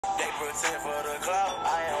pretend for the cloud.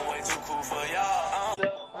 I am way too cool for y'all.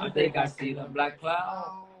 I think I see the black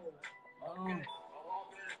cloud.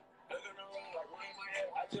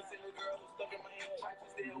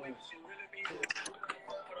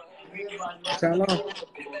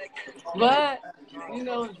 What? You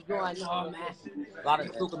know what's going on, man. A lot of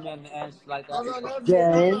Superman and shit like that.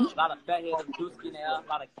 Gang. A lot of fathead of Dusky in the air. A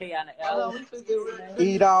lot of K in the air.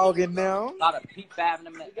 E-Dog in them. A lot of P5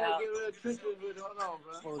 in the air. Hold on,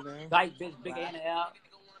 bro. White bitch big in the air.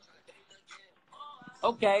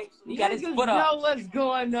 Okay, he got his Niggas foot know up. what's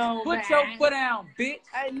going on, Put man. your foot down, bitch.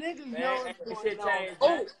 Hey, niggas know what's going on.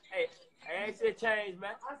 Oh, Hey, ain't shit changed,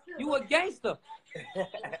 man. you a gangster.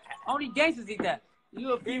 Only gangsters eat that.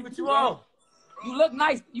 You a Eat what you want. You look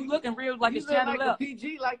nice. You looking real like You it's look like chandelier. a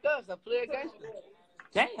PG like us, a player gangster.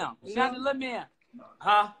 Damn, You chandelier man.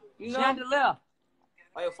 Huh? You know, Chandelier.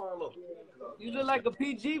 Why your phone low? you look like a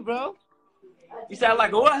PG, bro. You sound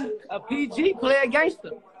like a what? A PG player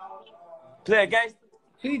gangster. Play a gangster.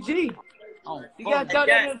 PG. Oh, You gotta throw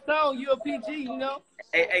that in the song. You a PG, you know?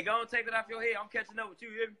 Hey, go and take it off your head. I'm catching up with you,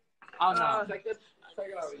 hear me? oh no.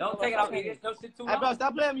 Don't take it off here. Don't sit too Hey, bro, long.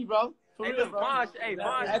 stop playing me, bro. For Hey, real, look, bro. Vaughn, hey,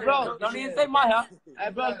 Hey, bro. Don't even say my hair.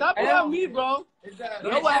 Hey, bro, stop Hey, playing with me, bro.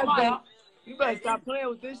 Don't say my hair. You better stop playing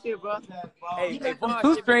with this shit, bro. Hey, Them Vaughn,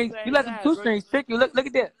 two shit be strings. the same You let them size, two bro. strings trick you. Look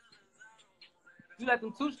at that. You let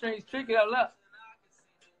them two strings trick you. Look.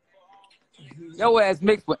 Your ass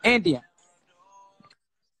mixed with Indian.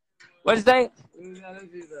 What you say?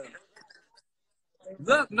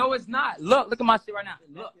 Look, no, it's not. Look at my shit right now.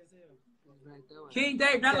 Look. King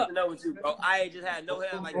Dave, now look. Catching up with you, bro. I ain't just had no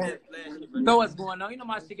hair like that last year, bro. Know what's going on. You know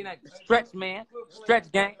my shit in that stretch, man.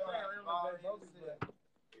 Stretch gang.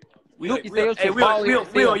 Luke, you say your shit ball we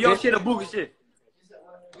on your bitch. shit or Booga shit.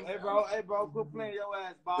 Hey, bro, quit playing your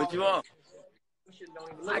ass ball. What you want?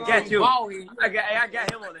 I got you. I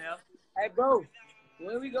got him on the hell. Hey, bro.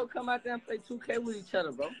 When we go come out there and play 2K with each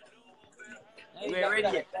other, bro? We ain't ready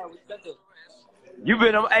yet. You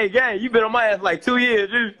been on, hey, gang, you been on my ass like 2 years,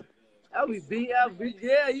 dude.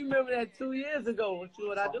 Yeah, you remember that 2 years ago.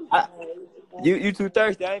 What I do? You too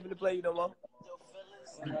thirsty. I ain't finna play you no more.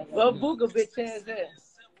 Well, Booga bitch ass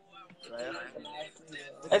ass.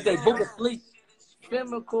 They say Booga sleep.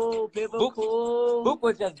 Biblical. Book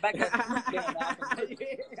was just back at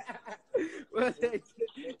What's that?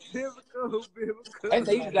 Biblical. They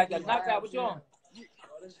say you got that knockout. What you on?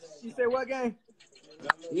 You say what, gang?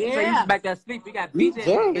 Yeah. Say you back that sleep. We got BJ. BJ.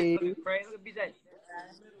 Look at BJ.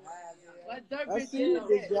 What dirt I bitch see you,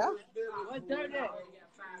 big guy. What dirt that?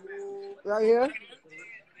 Right here.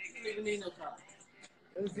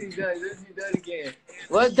 Let's see that again.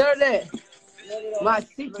 What dirt that? My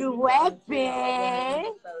secret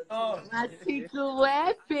weapon. My secret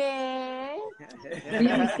weapon.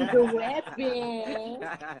 My secret weapon.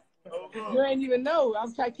 You ain't even know.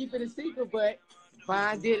 I'm trying to keep it a secret, but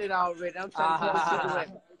Vaughn did it already. I'm trying to keep it a secret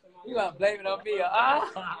weapon. You gonna blame it on me?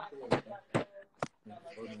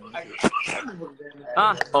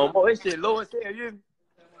 Oh, his shit low as hell, you.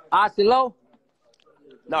 Shit low?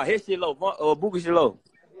 No, his shit low. Booga shit low.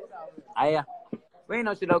 Yeah. We ain't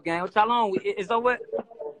no shit low, gang. What y'all on? It's over.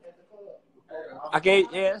 I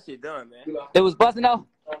can't. Yeah, that shit done, man. It was busting though?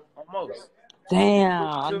 Almost. Damn.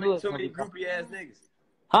 I knew it. Too many groupie ass niggas.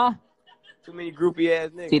 Huh? Too many groupie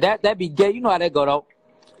ass niggas. See, that be gay. You know how that go, though.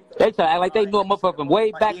 They try to act like they knew a motherfucker from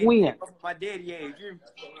way back when. My daddy age, you.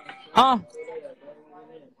 Huh?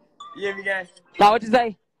 You hear me, guys? Now, what you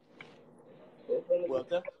say? What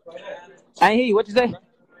the? I ain't hear you. What you say?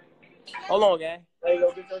 Hold on, gang. Hey,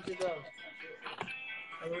 go get your shit done.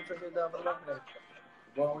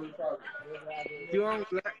 You on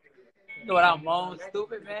black? You know what I'm on,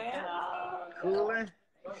 stupid, man? Coolin'.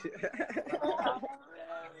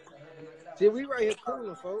 See, we right here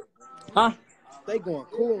cooling, folks. Huh? They going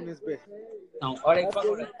cool in this bitch. No. Are they That's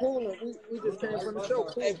fucking what we cooling. We just came from the show.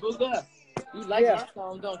 Cool. Hey, Booga, you like my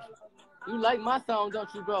song, don't you? You like my song,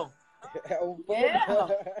 don't you, bro? Yeah.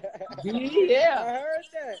 Yeah. I heard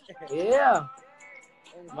that. Yeah.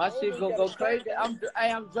 My shit gonna go crazy. I'm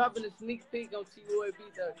dropping a sneak peek on T-Boy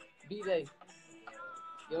B-Day.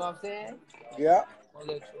 You know what I'm saying? Yeah. I'll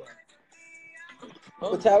let you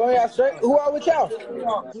know. But y'all on y'all straight? Who are with y'all?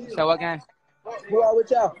 So what, gang? Who are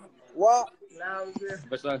with y'all? What?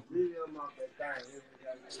 What's up?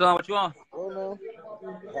 So what you on? Oh no.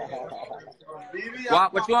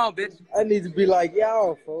 What you on, bitch? I need to be like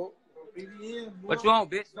y'all, folks. What you on,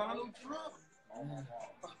 bitch?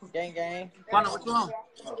 Gang, gang. Quana, what you on?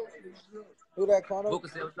 Who that, Quana? Booker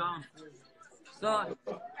said, what's on? Son.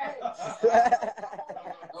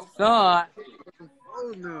 Son.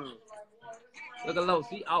 Oh no. Look at low.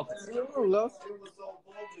 See, off. Oh, love.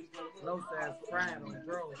 Low ass frying on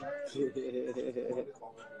drone.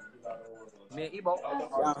 Me and Ebo.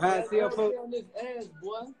 Y'all high still, folks? On this ass,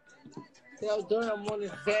 boy. Tell Durham on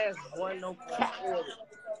his ass, boy. No cat with it.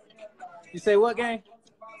 You say what, gang?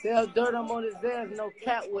 Tell Durham on his ass, no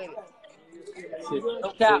cat with it.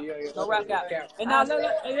 No cap. No rap cap. And now, look.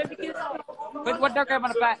 Hey, let me get it. What Dirk have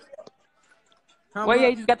on the back? Well, yeah,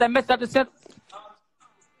 he just got that message up the center.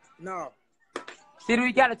 No. See who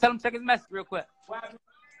he got it. Tell him to check his message real quick.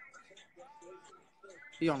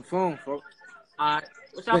 He on the phone, folks. All right.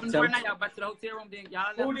 What y'all doing right now? Y'all back to the hotel room? Then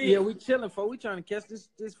y'all Yeah, we chilling, folks. We trying to catch this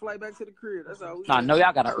flight back to the crib. That's all we I know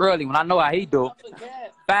y'all got an early one. I know how he do.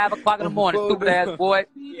 5 o'clock in the morning, stupid ass boy.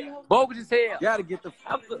 Bogus as hell. Gotta get the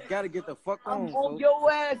fuck on, On folks.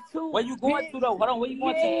 your ass, too. Where you going to, though? Hold on, where you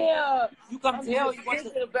going to? Yeah. You come to hell, you going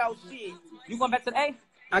thinking to... about shit. You going back to the A?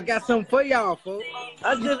 I got something for y'all, folks.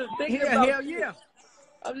 I just thinking Yeah, about hell yeah.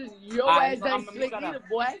 I'm just, your Alright, ass I'm ain't gonna slick shut either, up.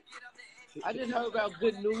 boy. I just heard about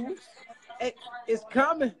good news. It's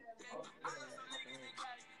coming.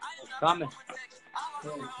 Coming.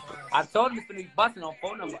 I told him he's going to be busting on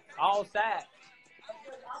phone number. All sides.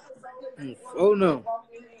 Oh, no.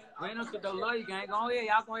 We ain't no shit, though. Love you, gang. Go ahead.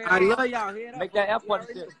 Y'all go ahead. I love y'all. Head up. Make that airport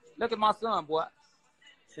shit. Look at my son, boy.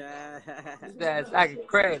 That's like a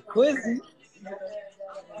crab. Quizzy.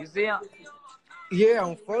 You see him? Yeah,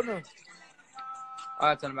 on phone number. All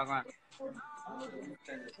right, turn it back around.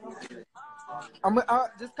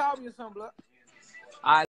 Just call me or something, blood.